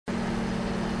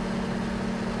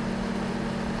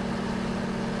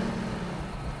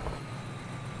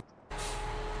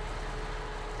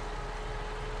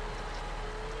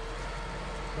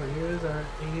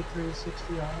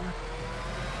360R.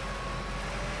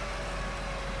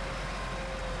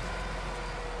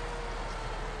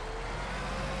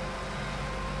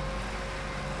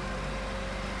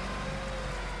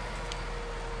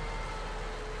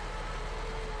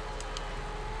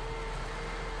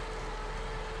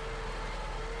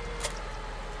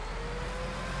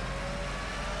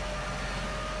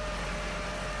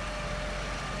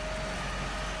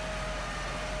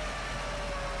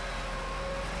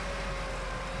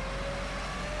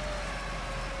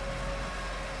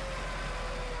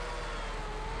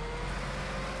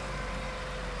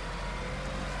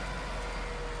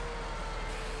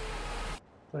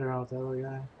 Play around with the other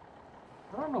guy.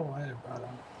 I don't know why I brought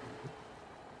out.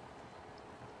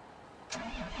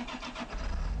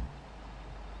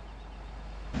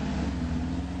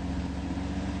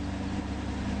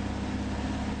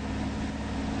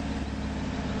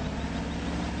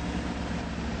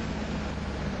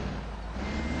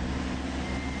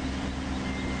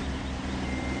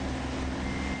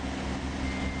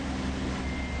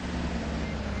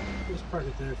 Just park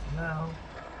it there for now.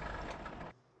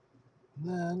 And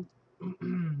then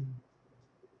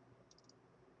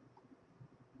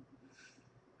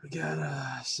we got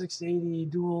a 680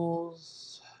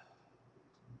 duals,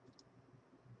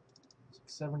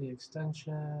 670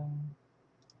 extension,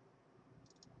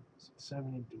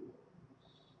 670 duals.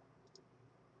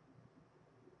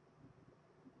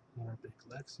 More big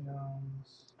Lexions.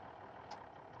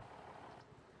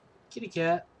 Kitty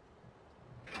cat.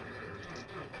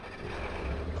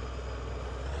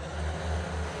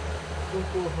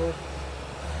 Cool hook.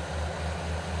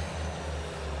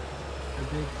 A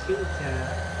big kitty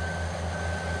cat.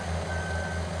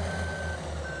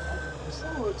 This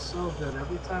thing looks so good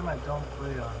every time I don't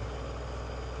play on it.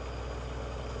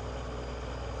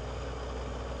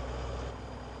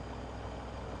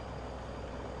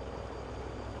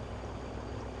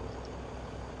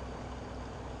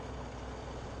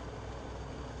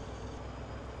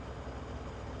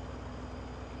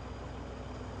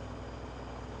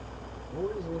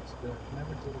 Always looks good.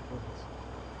 Never did it once.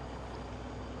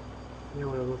 You know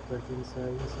what it looked like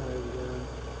inside.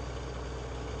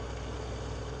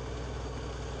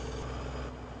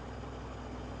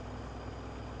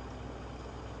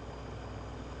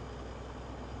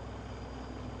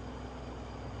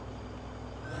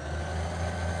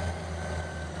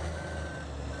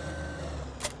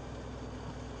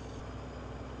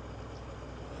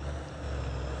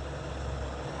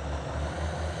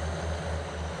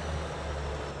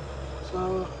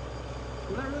 So,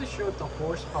 I'm not really sure what the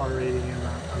horsepower rating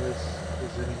of this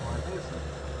is anymore. I think it's like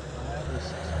 5 or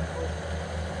 6 horsepower.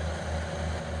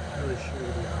 I'm not really sure to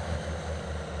be honest.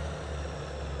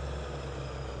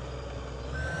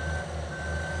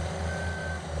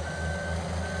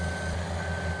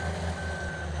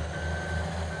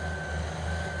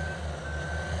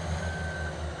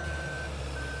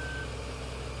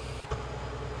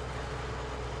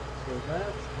 So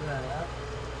that's that.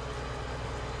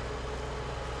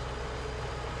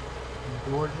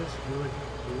 Gorgeous.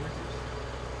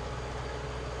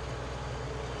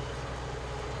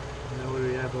 And what do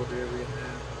we have over here? We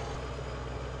have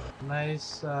nice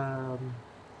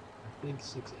big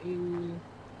 680,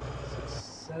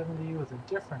 670 with a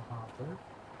different hopper.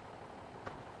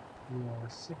 Yeah,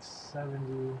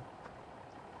 670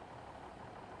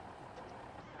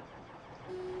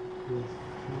 with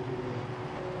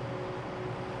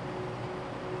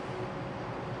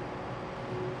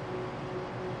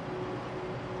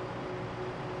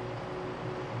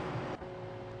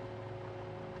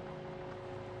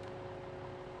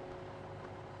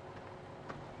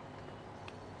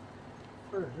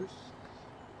first,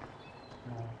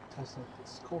 test out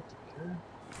this cultivator.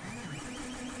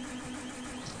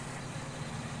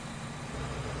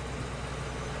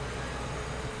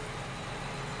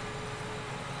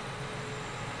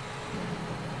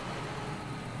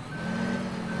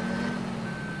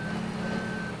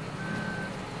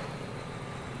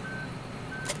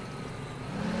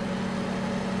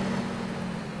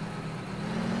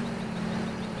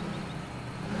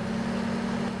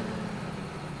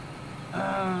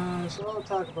 So I'll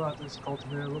talk about this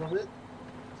cultivator a little bit.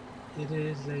 It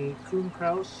is a Kuhn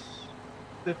Krause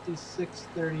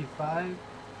 5635,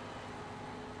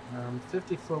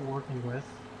 50 foot working width.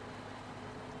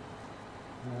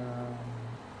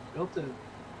 Built it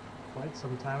quite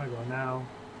some time ago now.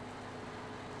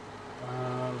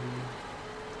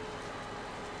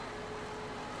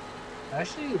 I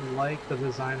actually like the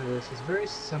design of this. It's very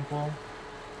simple,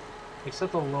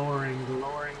 except the lowering. The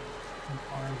lowering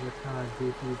arms are kind of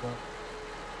goofy, but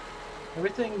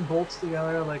everything bolts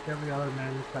together like every other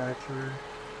manufacturer.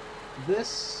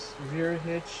 This rear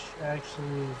hitch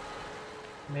actually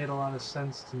made a lot of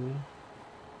sense to me,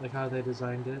 like how they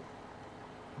designed it.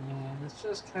 And it's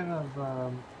just kind of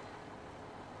a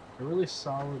really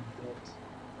solid bit.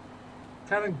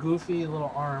 Kind of goofy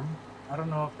little arm. I don't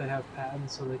know if they have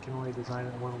patents so they can only design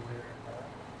it one way or another.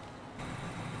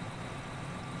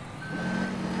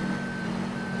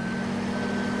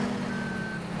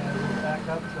 And we'll back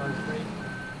up to our great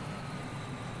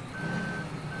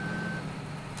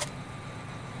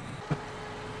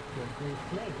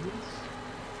planes.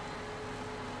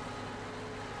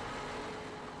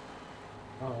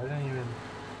 Oh, I didn't even...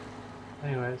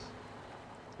 Anyways.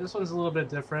 This one's a little bit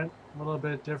different.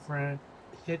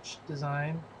 Hitch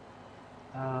design.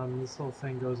 This whole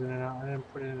thing goes in and out. I didn't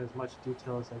put in as much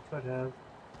detail as I could have.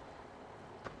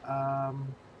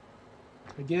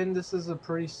 Again, this is a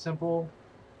pretty simple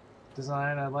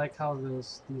design. I like how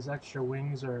these extra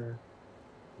wings are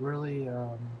really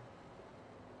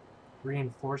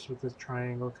reinforced with this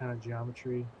triangle kind of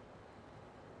geometry.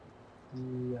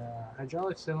 The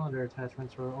hydraulic cylinder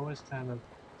attachments were always kind of...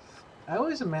 I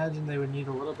always imagined they would need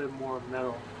a little bit more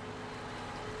metal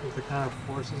with the kind of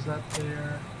forces that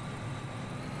they're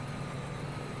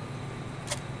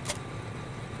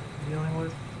dealing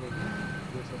with.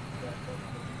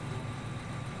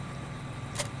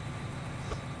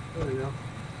 There we go.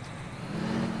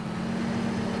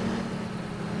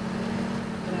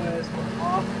 Anyways, we're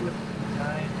off with the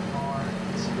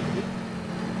 9RT.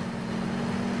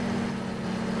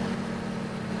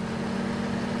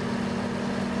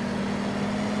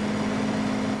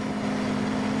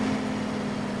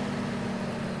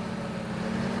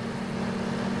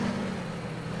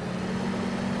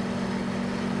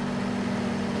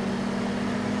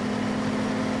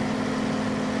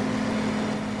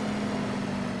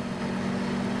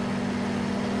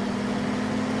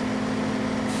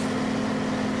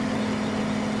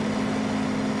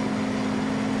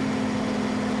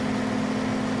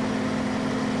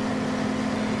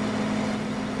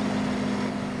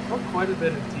 Quite a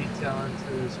bit of detail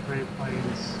into this great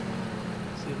planes.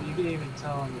 See, you can even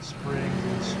tell on the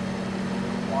springs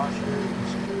and washers and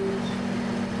screws.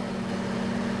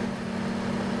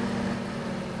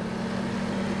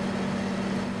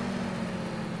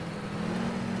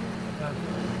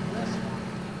 This one.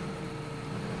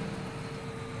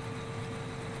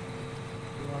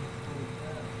 You want to fold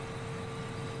that.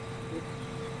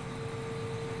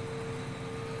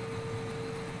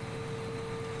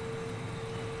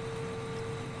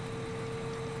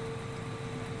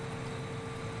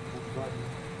 Button.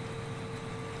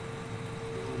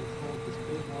 You want to fold this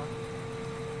big one.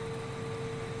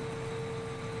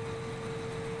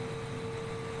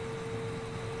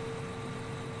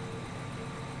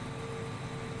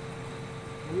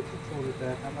 We can fold it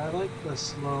back. I like the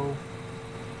slow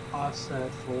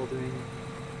offset folding.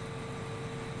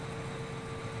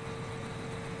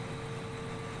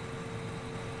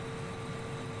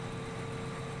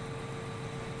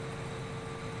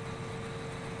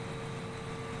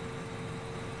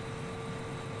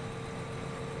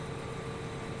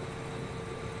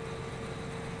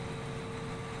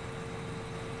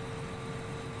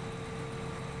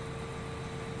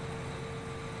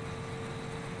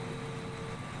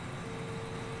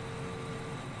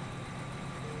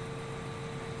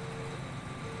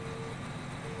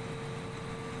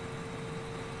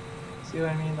 See what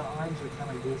I mean? The arms are kind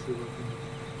of goofy looking.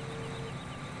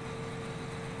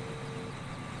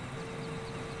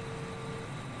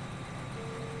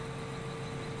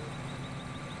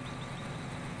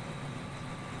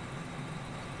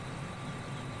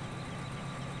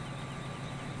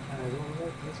 And I really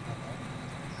like this one.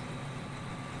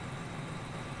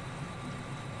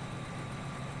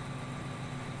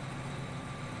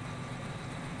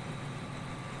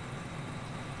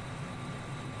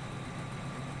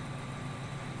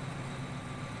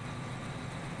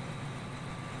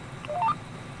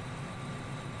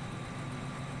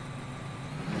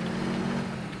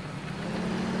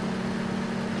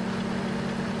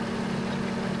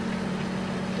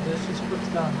 This just puts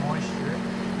down moisture.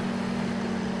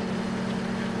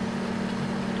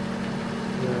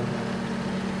 The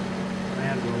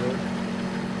land roller.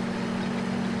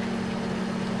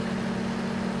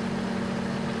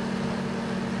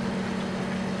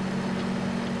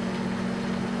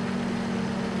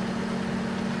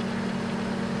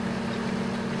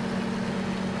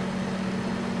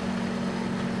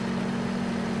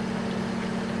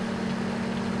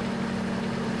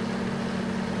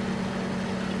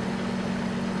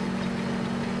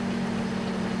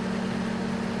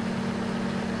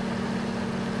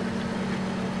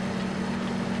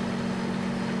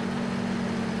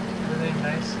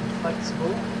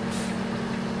 cool.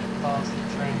 Follows the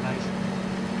train nicely.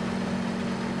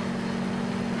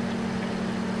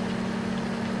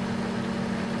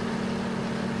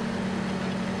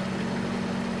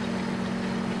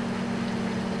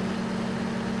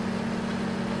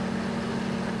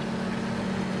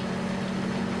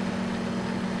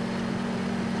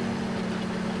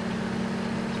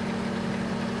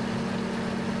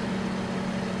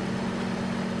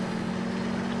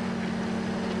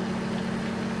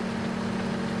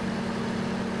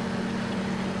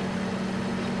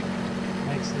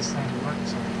 Makes this thing work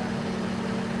sometimes.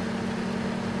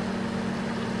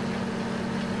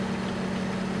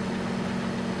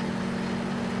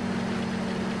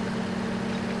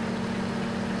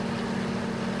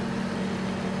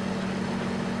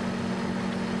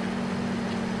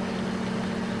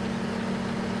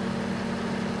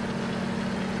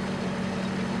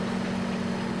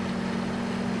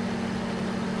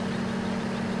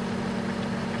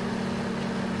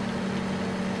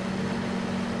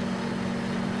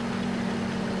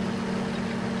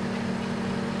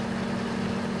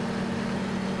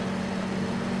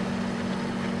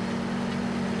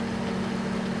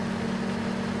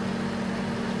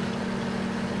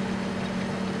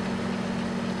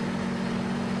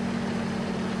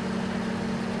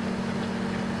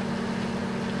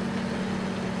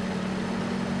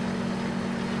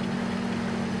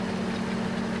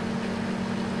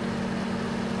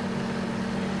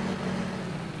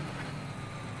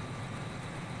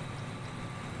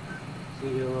 So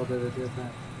you get a little bit of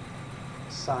different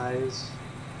size.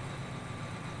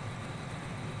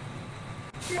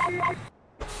 So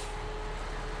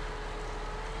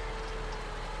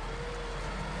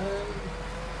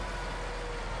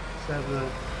I have the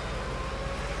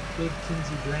big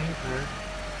Kinsey grain cart.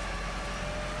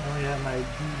 I only have my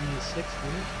DV60.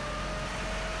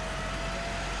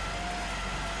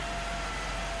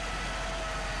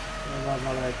 I love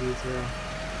all that detail.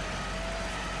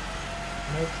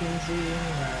 No Kinsey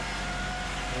anywhere.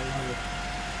 I love it.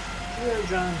 Pure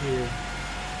John Deere.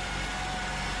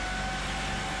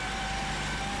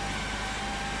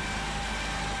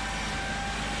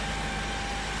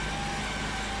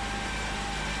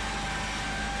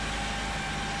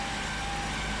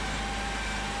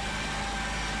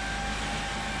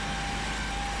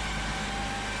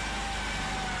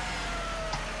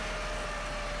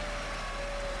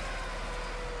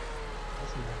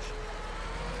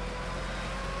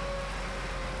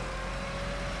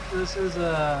 This is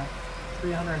a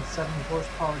 370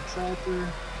 horsepower tractor.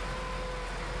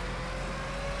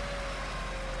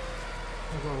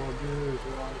 What we'll do is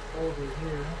we'll unfold it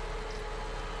here.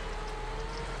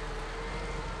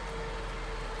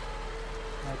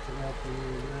 Back it up a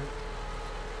little bit.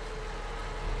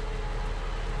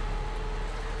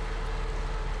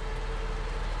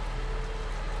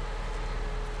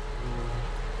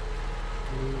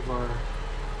 We'll move our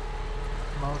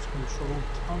mouse controlled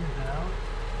tongue down.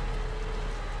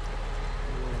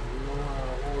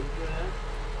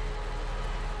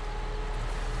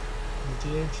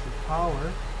 Engage the power.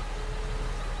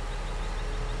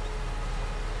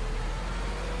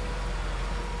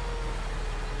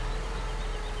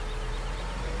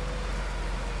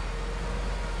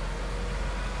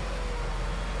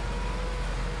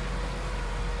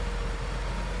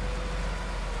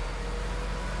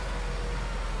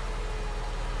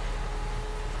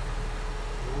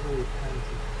 Really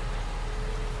fancy.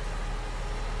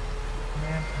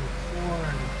 Man from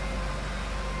corn.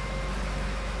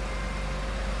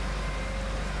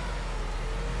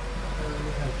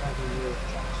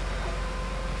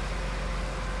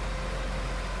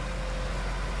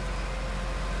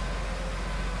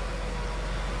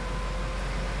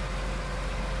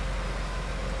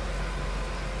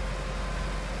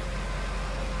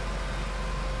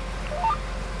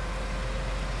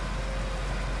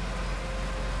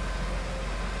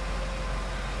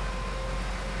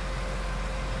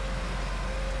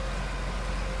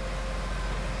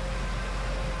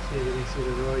 So you can see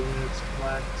the row units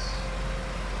flex,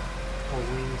 or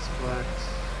wings flex.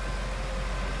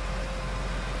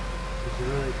 It's a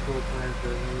really cool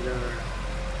planter. And our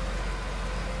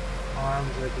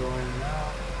arms that go in and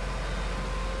out.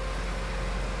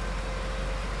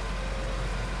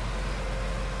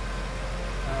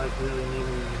 I like really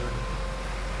needing the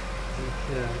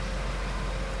GPS.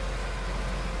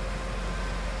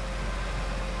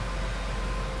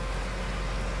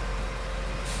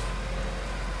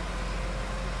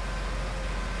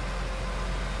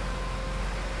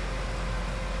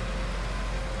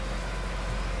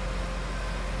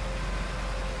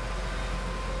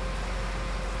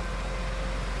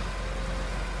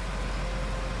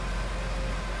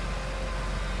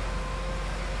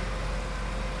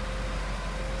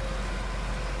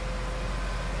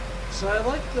 So I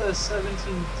like the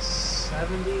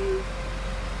 1770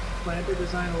 planter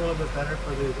design a little bit better for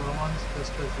these little ones,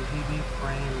 just because the BB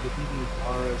frame, the BB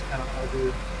bar is kind of ugly.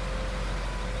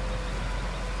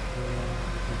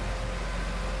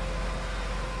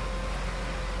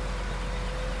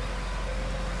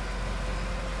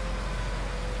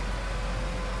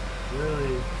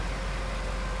 Really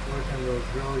working those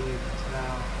drill units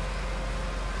now.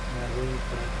 And that wing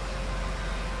press.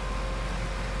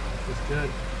 It's good.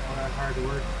 All that hard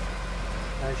work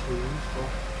is actually useful.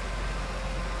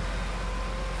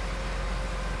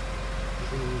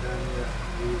 Zoom down here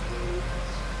and use the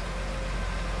units.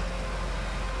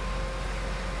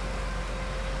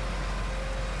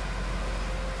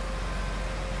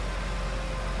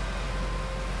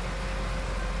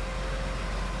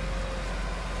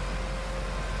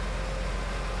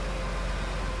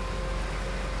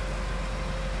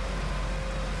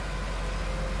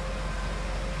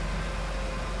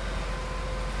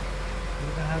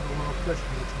 Have a little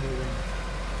cushion that's moving.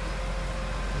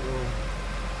 A little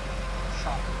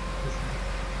shock cushion.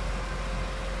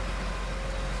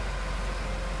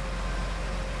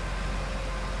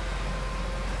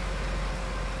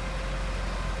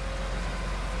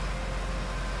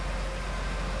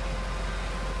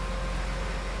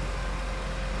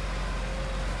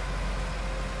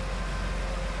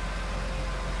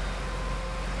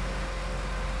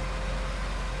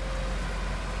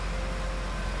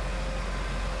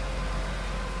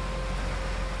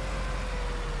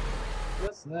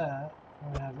 What's that? I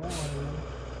have that one.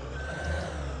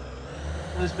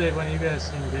 This big one, you guys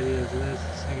seen videos of this.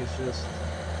 This thing is just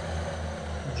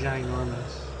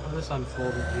ginormous. I'll just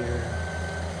unfold it here.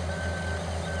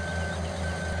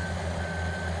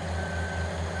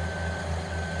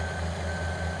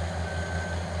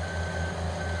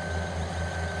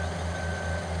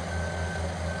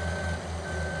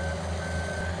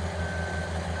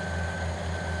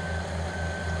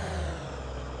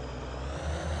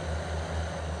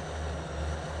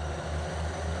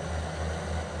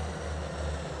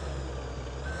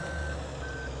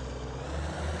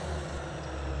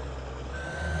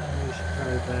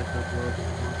 Back up a little bit more.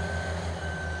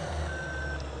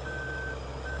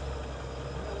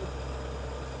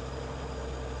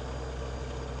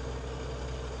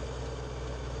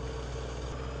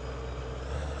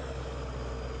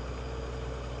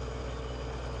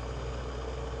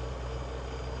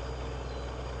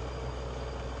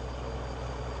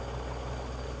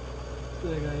 I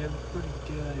think I have a pretty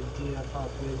good idea of how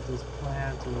big this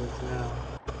plant is now.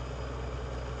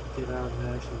 Get out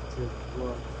and actually take a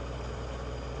look.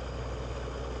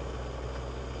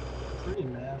 Pretty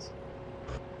massive.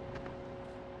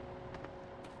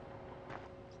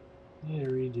 Need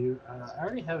to redo. I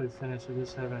already have it finished. I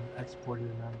just haven't exported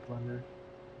it out of Blender.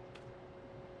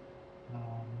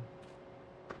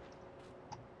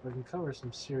 But I can cover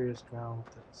some serious ground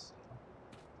with this.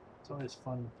 It's always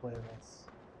fun to play with,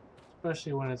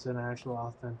 especially when it's an actual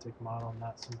authentic model,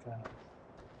 not some kind of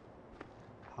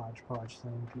hodgepodge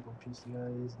thing people piece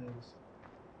together these days.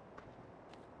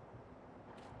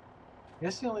 I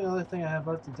guess the only other thing I have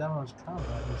left to demo is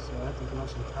combat, so I have to grow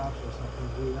some crops or something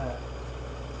to do that.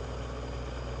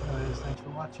 Anyways, thanks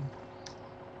for watching.